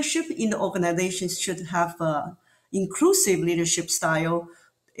 the leadership in the organizations should have an inclusive leadership style.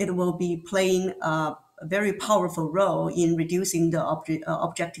 It will be playing a very powerful role in reducing the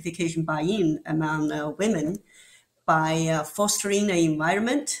objectification buy-in among women by fostering an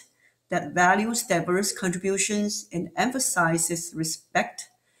environment that values diverse contributions and emphasizes respect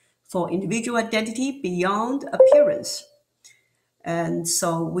for individual identity beyond appearance. And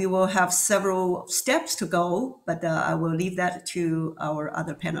so we will have several steps to go, but I will leave that to our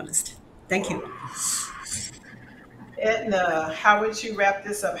other panelists. Thank you. Edna, how would you wrap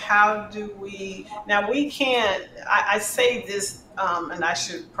this up? How do we, now we can't, I say this, and I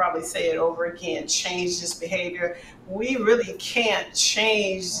should probably say it over again, change this behavior. We really can't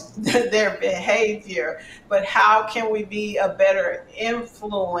change their behavior, but how can we be a better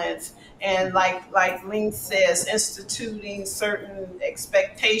influence? And like Ling says, instituting certain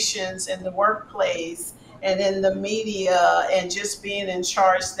expectations in the workplace and in the media and just being in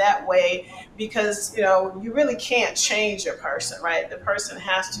charge that way, because you really can't change a person, right? The person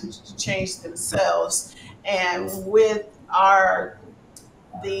has to change themselves. And with our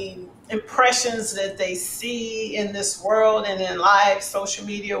the impressions that they see in this world and in live social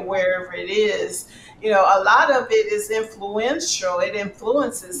media, wherever it is, a lot of it is influential. It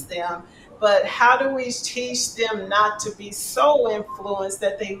influences them. But how do we teach them not to be so influenced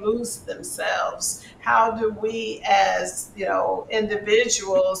that they lose themselves? How do we, as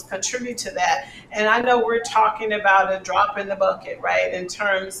individuals, contribute to that? And I know we're talking about a drop in the bucket, right? In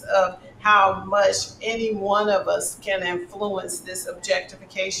terms of how much any one of us can influence this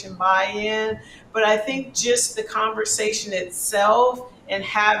objectification buy-in. But I think just the conversation itself and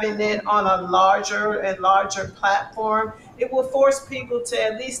having it on a larger and larger platform, it will force people to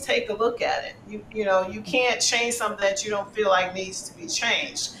at least take a look at it. You can't change something that you don't feel like needs to be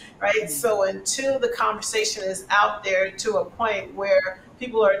changed, right? So until the conversation is out there to a point where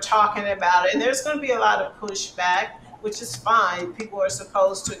people are talking about it, and there's going to be a lot of pushback, which is fine. People are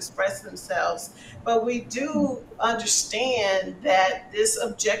supposed to express themselves. But we do understand that this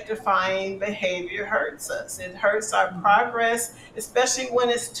objectifying behavior hurts us. It hurts our progress, especially when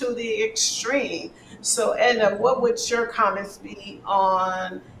it's to the extreme. So, Edna, what would your comments be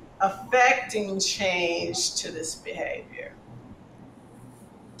on affecting change to this behavior?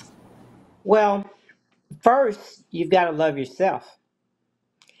 Well, first, you've got to love yourself.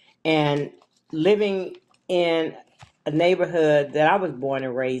 And living in a neighborhood that I was born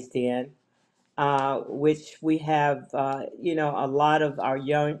and raised in, which we have, a lot of our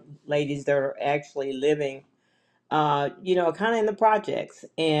young ladies that are actually living, kind of in the projects.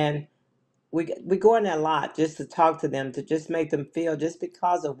 And we go in there a lot just to talk to them, to just make them feel just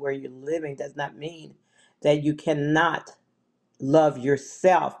because of where you're living does not mean that you cannot love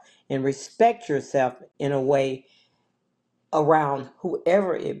yourself and respect yourself in a way around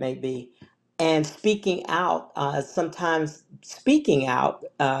whoever it may be. And speaking out, sometimes speaking out,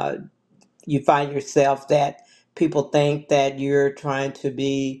 you find yourself that people think that you're trying to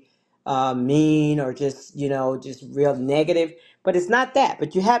be mean or just real negative. But it's not that.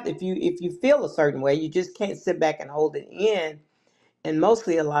 But you have, if you feel a certain way, you just can't sit back and hold it in. And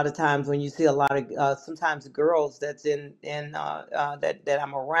mostly a lot of times when you see a lot of sometimes girls that's that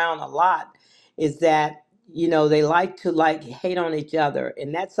I'm around a lot, is that they like to hate on each other,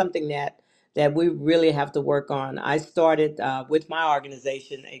 and that's something that we really have to work on. I started with my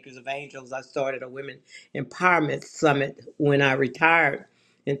organization, Acres of Angels. I started a women empowerment summit when I retired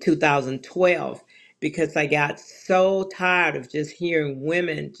in 2012, because I got so tired of just hearing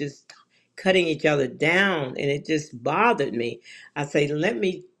women just cutting each other down, and it just bothered me. I say, let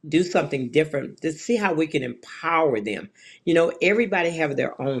me do something different to see how we can empower them. Everybody have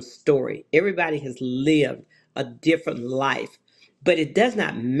their own story. Everybody has lived a different life. But it does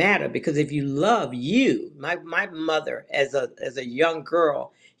not matter, because if you love you, my mother as a young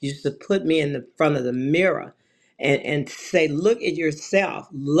girl used to put me in the front of the mirror and say, look at yourself,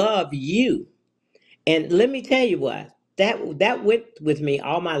 love you. And let me tell you what, that went with me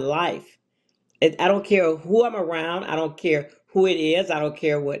all my life. I don't care who I'm around. I don't care who it is. I don't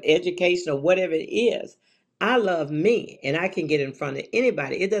care what education or whatever it is. I love me, and I can get in front of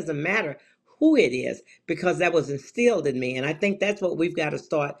anybody. It doesn't matter who it is, because that was instilled in me. And I think that's what we've got to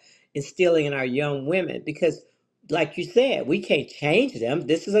start instilling in our young women, because like you said, we can't change them.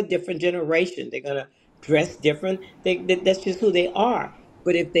 This is a different generation. They're going to dress different. That's just who they are.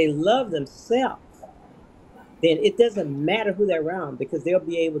 But if they love themselves, then it doesn't matter who they're around because they'll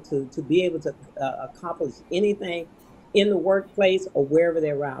be able to accomplish anything in the workplace or wherever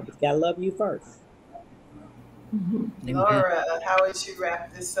they're around. But you gotta love you first. Amen. Laura, how would you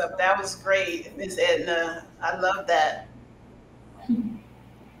wrap this up? That was great, Miss Edna. I love that.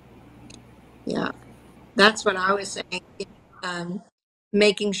 Yeah, that's what I was saying. Um,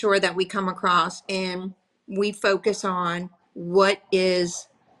 Making sure that we come across and we focus on what is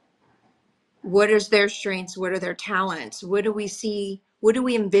their strengths, what are their talents, what do we see, what do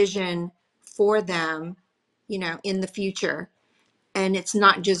we envision for them, in the future. And it's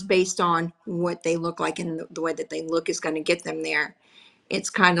not just based on what they look like and the way that they look is going to get them there. It's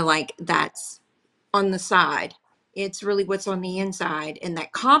kind of like that's on the side. It's really what's on the inside and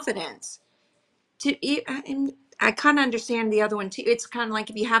that confidence and I kind of understand the other one too. It's kind of like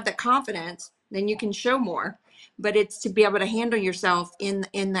if you have that confidence, then you can show more. But it's to be able to handle yourself in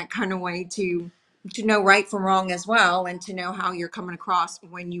that kind of way to know right from wrong as well, and to know how you're coming across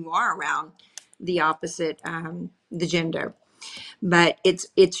when you are around the opposite the gender. But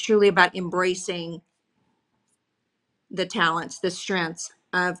it's truly about embracing the talents, the strengths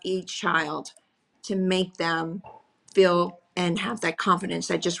of each child to make them feel and have that confidence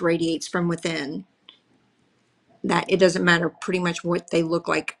that just radiates from within, that it doesn't matter pretty much what they look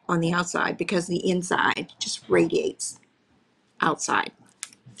like on the outside because the inside just radiates outside.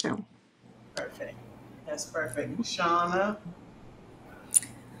 So Perfect. That's perfect. Shauna?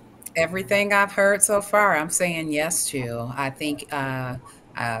 Everything I've heard so far, I'm saying yes to. I think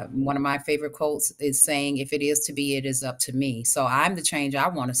one of my favorite quotes is saying, "If it is to be, it is up to me." So I'm the change I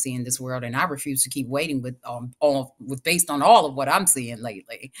want to see in this world, and I refuse to keep waiting with based on all of what I'm seeing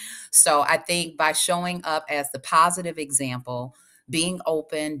lately. So I think by showing up as the positive example, being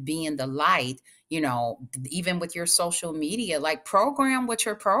open, being the light, even with your social media, like program what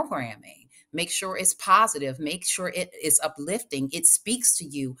you're programming. Make sure it's positive. Make sure it is uplifting. It speaks to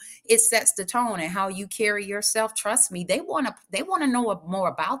you. It sets the tone and how you carry yourself. Trust me, they want to know more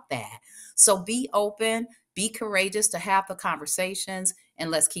about that. So be open, be courageous to have the conversations, and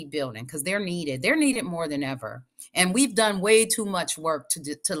let's keep building because they're needed. They're needed more than ever. And we've done way too much work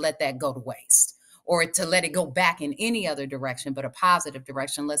to let that go to waste or to let it go back in any other direction but a positive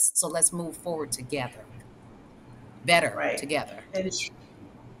direction. Let's move forward together. Better Right. together.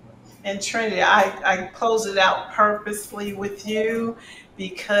 And Trinity, I close it out purposely with you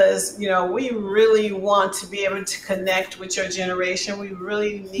because, we really want to be able to connect with your generation. We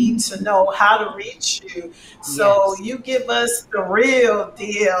really need to know how to reach you. So Yes. you give us the real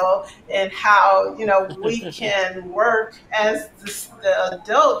deal and how, we can work as the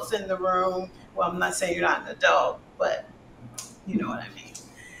adults in the room. Well, I'm not saying you're not an adult, but you know what I mean.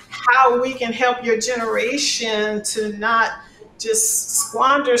 How we can help your generation to not just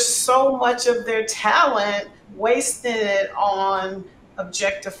squander so much of their talent, wasting it on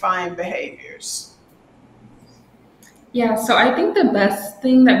objectifying behaviors. Yeah, so I think the best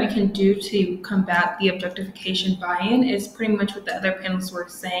thing that we can do to combat the objectification buy-in is pretty much what the other panelists were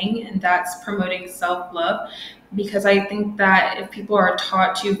saying, and that's promoting self-love. Because I think that if people are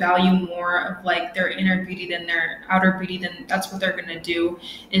taught to value more of like their inner beauty than their outer beauty, then that's what they're gonna do.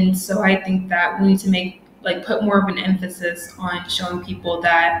 And so I think that we need to put more of an emphasis on showing people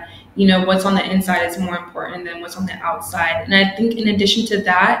that, what's on the inside is more important than what's on the outside. And I think in addition to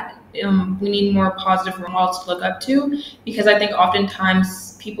that, we need more positive role models to look up to, because I think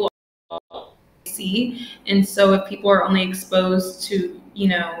oftentimes people see, and so if people are only exposed to,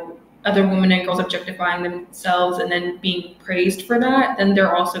 other women and girls objectifying themselves and then being praised for that, then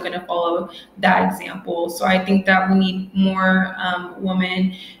they're also going to follow that example. So I think that we need more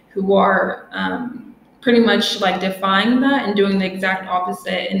women who are pretty much like defying that and doing the exact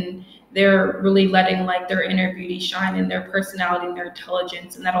opposite, and they're really letting like their inner beauty shine and their personality and their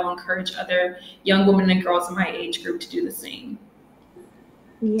intelligence, and that'll encourage other young women and girls in my age group to do the same.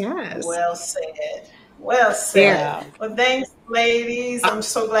 yes. Well said. Well said. Yeah. Well, thanks, ladies. I'm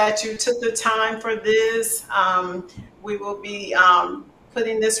so glad you took the time for this. We will be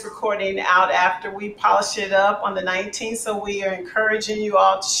putting this recording out after we polish it up on the 19th. So we are encouraging you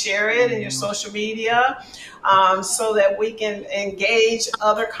all to share it in your social media so that we can engage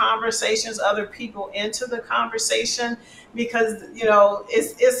other conversations, other people into the conversation, because,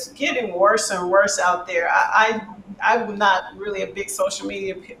 it's getting worse and worse out there. I'm not really a big social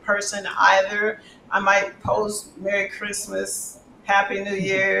media person either. I might post Merry Christmas, Happy New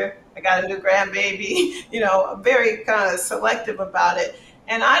Year, I got a new grandbaby, very kind of selective about it.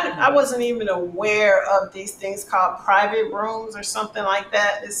 And I wasn't even aware of these things called private rooms or something like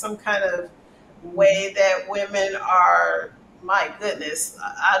that. It's some kind of way that women are, my goodness,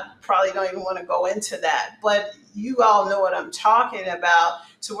 I probably don't even want to go into that, but you all know what I'm talking about,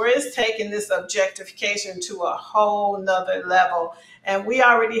 to where it's taking this objectification to a whole nother level. And we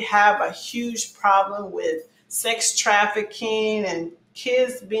already have a huge problem with sex trafficking and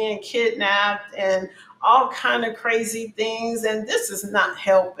kids being kidnapped and all kind of crazy things, and this is not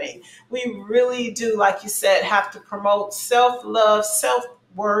helping. We really do, like you said, have to promote self-love,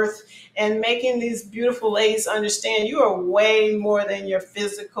 self-worth, and making these beautiful ladies understand you are way more than your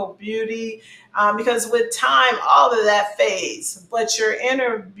physical beauty, because with time all of that fades, but your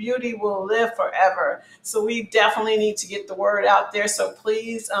inner beauty will live forever. So we definitely need to get the word out there. So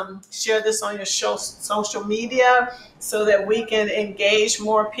please share this on your social media so that we can engage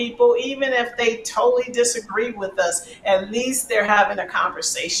more people. Even if they totally disagree with us, at least they're having a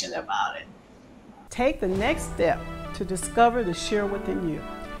conversation about it. Take the next step to discover the Shiro within you.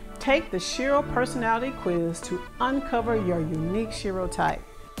 Take the Shiro personality quiz to uncover your unique Shiro type.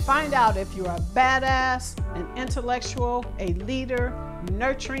 Find out if you're a badass, an intellectual, a leader,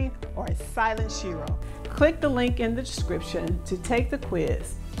 nurturing, or a silent Shiro. Click the link in the description to take the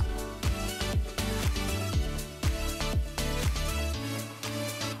quiz.